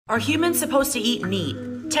Are humans supposed to eat meat?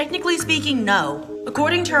 Technically speaking, no.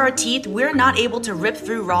 According to our teeth, we're not able to rip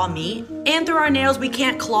through raw meat, and through our nails, we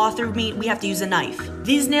can't claw through meat, we have to use a knife.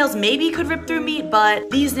 These nails maybe could rip through meat,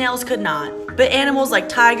 but these nails could not. But animals like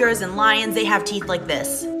tigers and lions, they have teeth like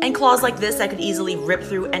this, and claws like this that could easily rip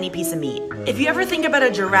through any piece of meat. If you ever think about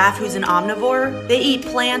a giraffe who's an omnivore, they eat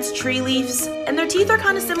plants, tree leaves, and their teeth are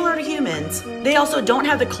kind of similar to humans. They also don't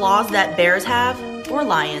have the claws that bears have, or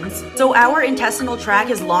lions. So our intestinal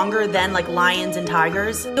tract is longer than like lions and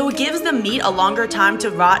tigers. So it gives the meat a longer time to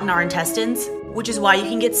rot in our intestines, which is why you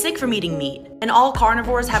can get sick from eating meat. And all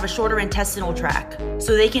carnivores have a shorter intestinal tract,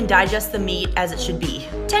 so they can digest the meat as it should be.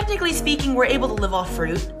 Technically speaking, we're able to live off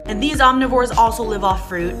fruit, and these omnivores also live off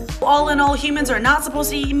fruit. All in all, humans are not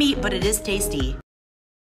supposed to eat meat, but it is tasty.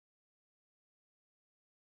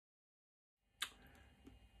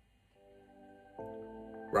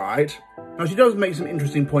 Right. Now she does make some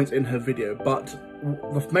interesting points in her video, but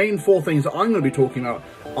the main four things that I'm going to be talking about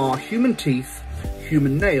are human teeth,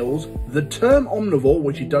 human nails, the term omnivore,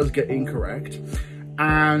 which she does get incorrect,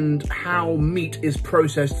 and how meat is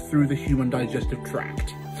processed through the human digestive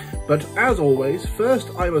tract. But as always, first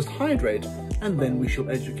I must hydrate, and then we shall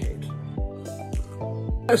educate.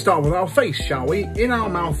 Let's start with our face, shall we? In our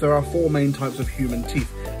mouth there are four main types of human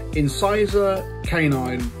teeth: incisor,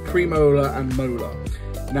 canine, premolar, and molar.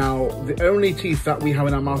 Now, the only teeth that we have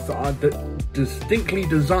in our mouth that are distinctly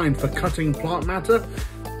designed for cutting plant matter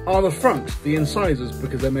are the front, the incisors,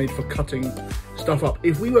 because they're made for cutting stuff up.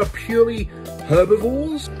 If we were purely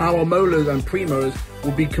herbivores, our molars and premolars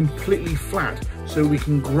would be completely flat, so we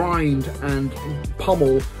can grind and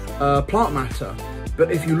pummel plant matter.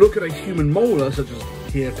 But if you look at a human molar, such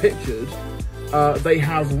as here pictured, they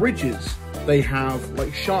have ridges. They have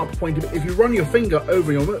like sharp pointed. If you run your finger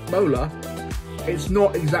over your molar, it's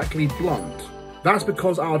not exactly blunt. That's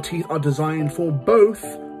because our teeth are designed for both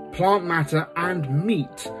plant matter and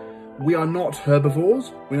meat. We are not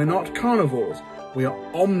herbivores, we are not carnivores, we are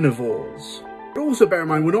omnivores. But also bear in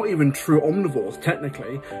mind, we're not even true omnivores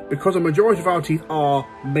technically, because a majority of our teeth are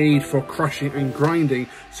made for crushing and grinding,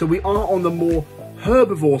 so we are on the more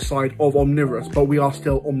herbivore side of omnivorous, but we are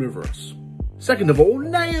still omnivorous. Second of all,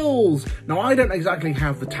 nails! Now I don't exactly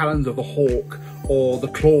have the talons of the hawk or the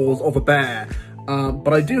claws of a bear,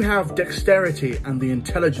 but I do have dexterity and the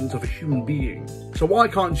intelligence of a human being. So while I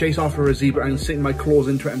can't chase after a zebra and sink my claws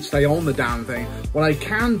into it and stay on the damn thing, what I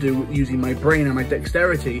can do using my brain and my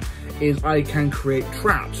dexterity is I can create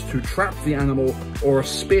traps to trap the animal, or a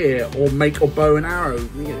spear, or make a bow and arrow.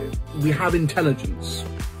 You know, we have intelligence.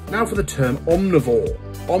 Now for the term omnivore.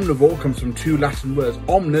 Omnivore comes from two Latin words,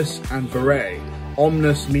 omnis and vere.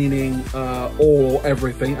 Omnis meaning all or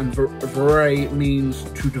everything, and vere means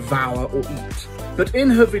to devour or eat. But in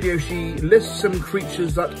her video she lists some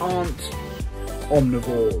creatures that aren't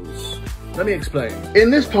omnivores. Let me explain.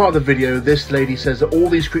 In this part of the video, this lady says that all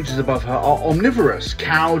these creatures above her are omnivorous: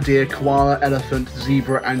 cow, deer, koala, elephant,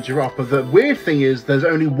 zebra and giraffe. But the weird thing is there's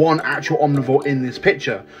only one actual omnivore in this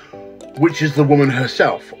picture, which is the woman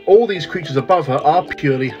herself. All these creatures above her are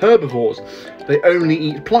purely herbivores. They only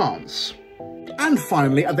eat plants. And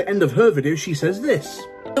finally, at the end of her video, she says this.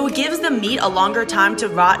 So it gives the meat a longer time to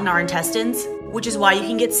rot in our intestines, which is why you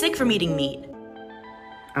can get sick from eating meat.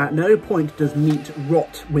 At no point does meat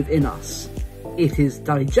rot within us. It is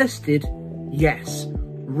digested, yes.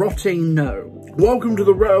 Rotting, no. Welcome to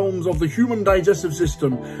the realms of the human digestive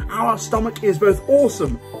system. Our stomach is both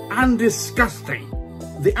awesome and disgusting.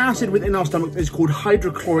 The acid within our stomach is called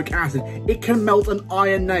hydrochloric acid. It can melt an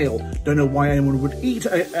iron nail. Don't know why anyone would eat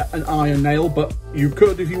an iron nail, but you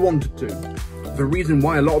could if you wanted to. The reason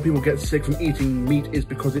why a lot of people get sick from eating meat is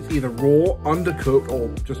because it's either raw, undercooked,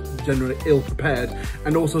 or just generally ill-prepared.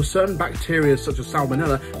 And also certain bacteria such as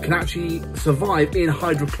salmonella can actually survive in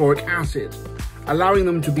hydrochloric acid, allowing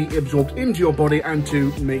them to be absorbed into your body and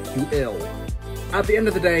to make you ill. At the end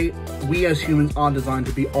of the day, we as humans are designed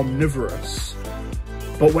to be omnivorous.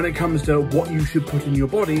 But when it comes to what you should put in your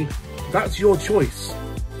body, that's your choice.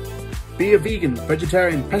 Be a vegan,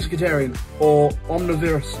 vegetarian, pescatarian, or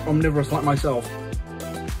omnivorous like myself.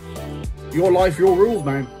 Your life, your rules,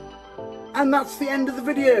 man. And that's the end of the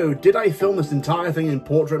video. Did I film this entire thing in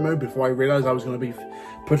portrait mode before I realised I was going to be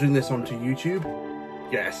putting this onto YouTube?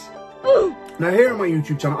 Yes. Now here on my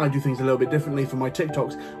YouTube channel, I do things a little bit differently from my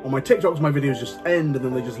TikToks. On my TikToks, my videos just end and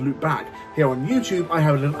then they just loop back. Here on YouTube, I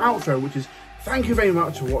have a little outro, which is thank you very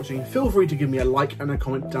much for watching. Feel free to give me a like and a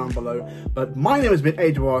comment down below. But my name has been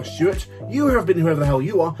Edward Stewart. You have been whoever the hell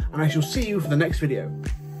you are, and I shall see you for the next video.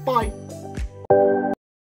 Bye.